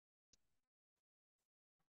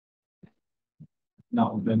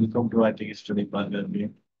Now, welcome to IT Study Partner.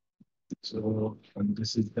 So,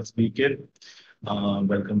 this is SBK.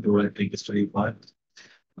 Welcome to IT Study Part.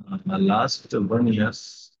 Last 1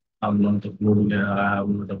 years, I have not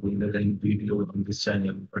uploaded any video on this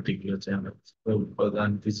channel, particular channel. So, because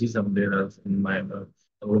I'm busy somewhere else in my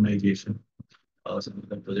organization. So,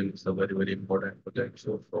 the project is a very, very important project.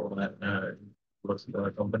 So, for was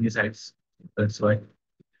the company sides, that's why.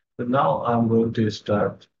 So, now I'm going to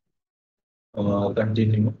start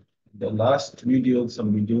continue. The last video,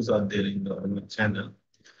 some videos are there in the channel.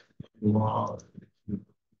 Wow. You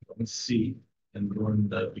can see and go on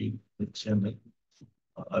the channel.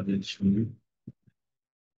 I will show you.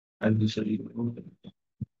 I will show you.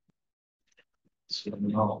 So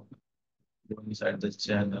now go inside the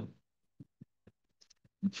channel.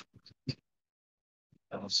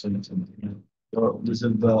 I'll show you something. So this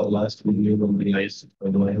is the last video on the ice.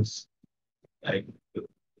 Otherwise, I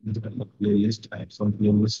the playlist. I have some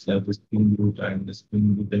playlists like the Spring Boot and the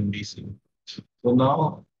Spring Boot MVC. So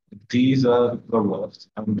now these are the words.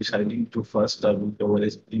 I'm deciding to first I will cover a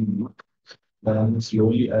Spring Boot. Then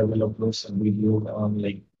slowly I will upload some video on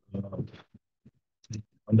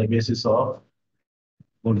on the basis of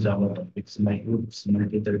more Java topics, my groups,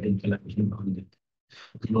 1913 collection on it.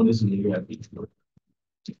 Clone is really happy.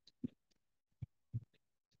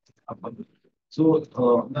 So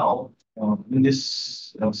now in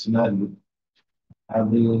this scenario, I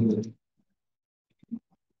will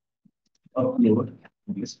upload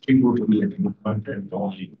the Spring Boot related content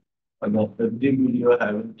only. And every video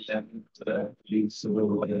having planned at least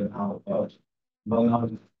how one hour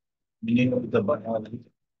meaning of the 1 hour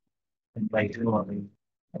and title on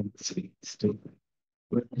and three still.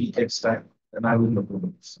 With the text time, and I will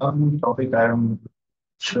upload some topic I am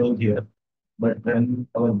showing here. But when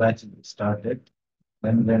our batch started,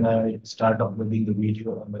 when I start uploading the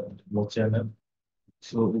video on the blog channel,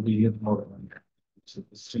 so we will get more on that. So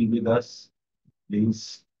still with us,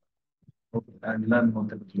 please and learn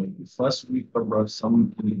what I'm doing. First week about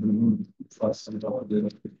some first and all the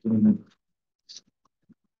 15 minutes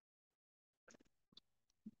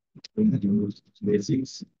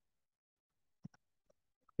basics,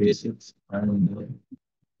 and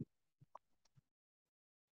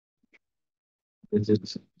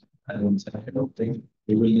basics. And I don't think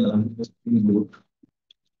we will learn the Spring Boot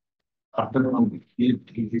after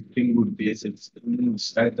hitting good basics.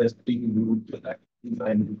 Start the Spring Boot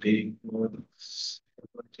and take more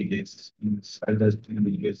 20 days. Start the Spring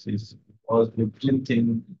Boot basis was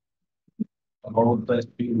everything about the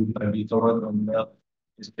Spring Boot and we covered on the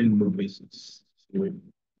Spring Boot basis. So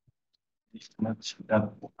this much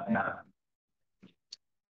done.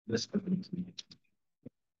 This continues.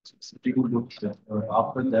 Spring Boot.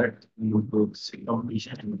 After that, you would go to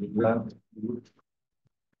competition and you would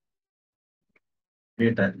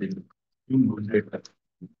data data data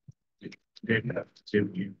data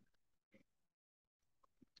safety.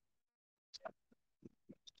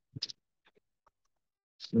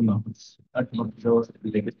 So now at not just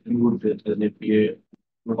like you would API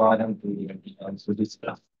program to also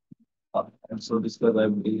discuss. And so discuss I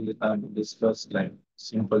will discuss like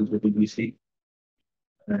simple JDBC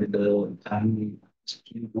and then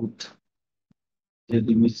Spring Boot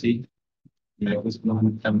JDBC like this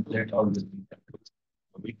one template or this template.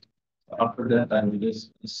 Okay. After that I will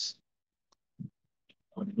discuss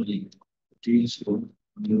only teach to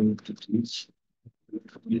you to teach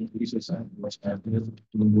pieces and what happens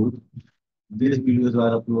to move. These videos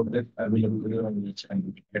are uploaded available on each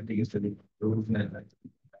channel. I think it's very improved and like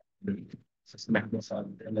magnets are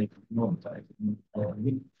there, like no type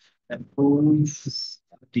and only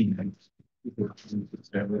 15 times.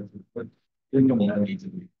 But you know more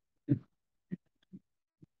easily.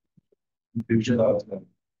 Future of them.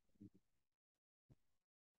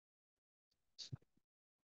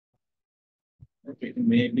 Okay,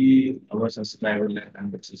 maybe our subscriber like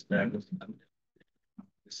 100 subscribers.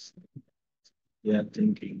 They are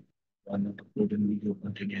thinking one uploading video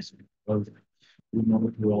continuously. Because you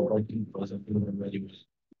know you are working for something very well.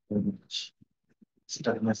 Very much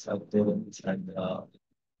stuck myself there inside the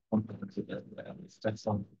competency that I have stuck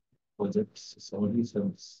some projects, so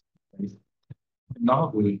reasons. Now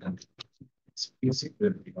we will continue. Space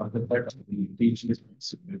security. On the part of the teach is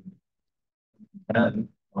security. And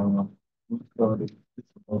for the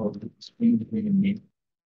spring between me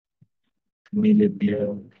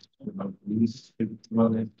appear about these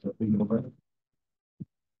one is talking about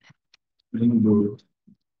spring board,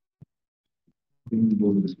 spring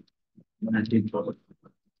board, magic product,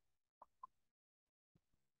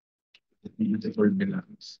 beautiful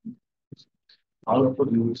balance. How to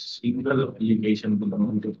use single application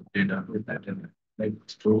belonging to data with pattern. like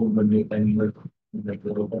store money and like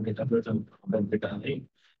the open data person, open data,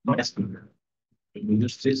 not SQL. We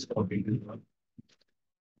just this or we do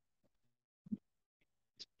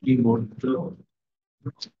keyboard flow,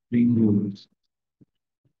 spring rules,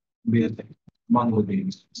 basic Mongo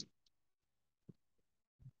games,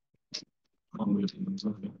 Mongo games,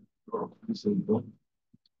 okay. So,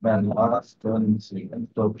 when last turn second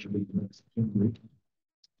top should be extremely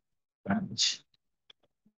branch.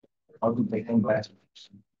 How to become batch.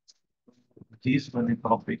 These many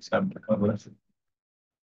topics have been covered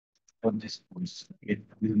for this course. It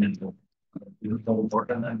is mental. It is so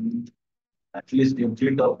important and at least the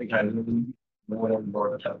three topic I will more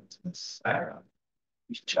about this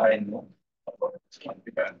which I know about this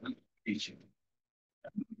topic I will teach you.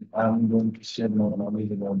 I'm going to share more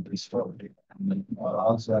knowledge about this topic. And then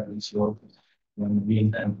also I will show when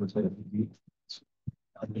we emphasize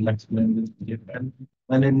I will explain this different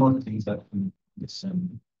many more things that in this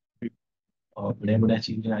labor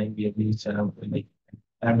achievement I will be set up like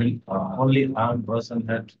I mean only one person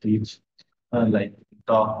had to teach like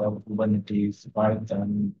talk of Kubernetes,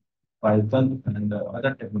 Python, and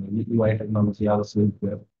other technology, UI technology also.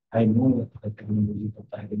 Where I know the technology,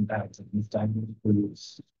 but I didn't have this time to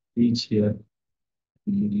use teach here.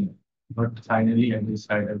 Mm, But finally, I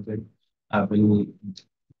decided that I will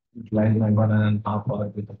utilize my 1.5 hour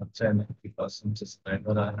with a channel because some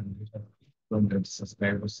subscriber and 200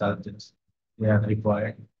 subscribers are just they are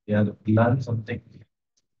required. They are learn something.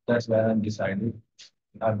 That's where I'm decided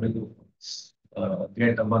I will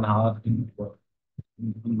get a 1 hour in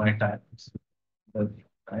my time. That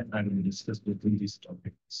time I will discuss between these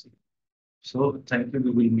topics. So thank you.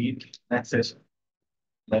 We will meet next session.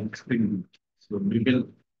 Next week. So we will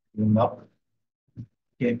bring up.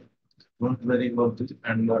 Okay. Don't worry about this.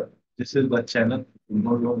 And this is the channel. You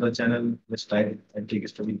know the channel. Let's try and take a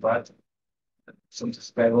study path. Some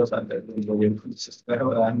subscribers are there. Very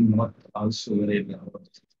subscriber. I'm not also very about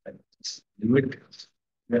this. Do it.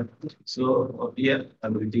 Yeah. So here I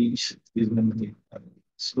will teach these many things.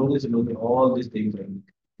 Slowly, slowly, all these things I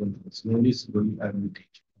will slowly, slowly I will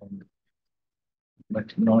teach.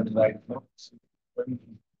 But not right now. So, when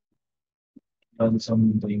you learn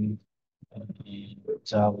something,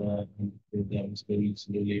 Java, and programs very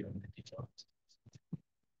slowly I will teach all.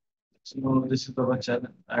 So this is our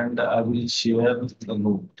channel, and I will share the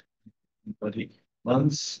note. But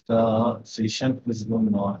once the session is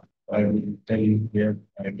going on, I will tell you where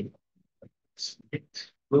I will.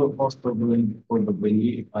 So most probably for the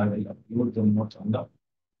way I will upload the notes on the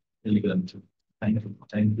Telegram too. Thank you.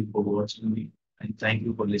 Thank you for watching me and thank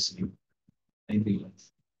you for listening. Thank you.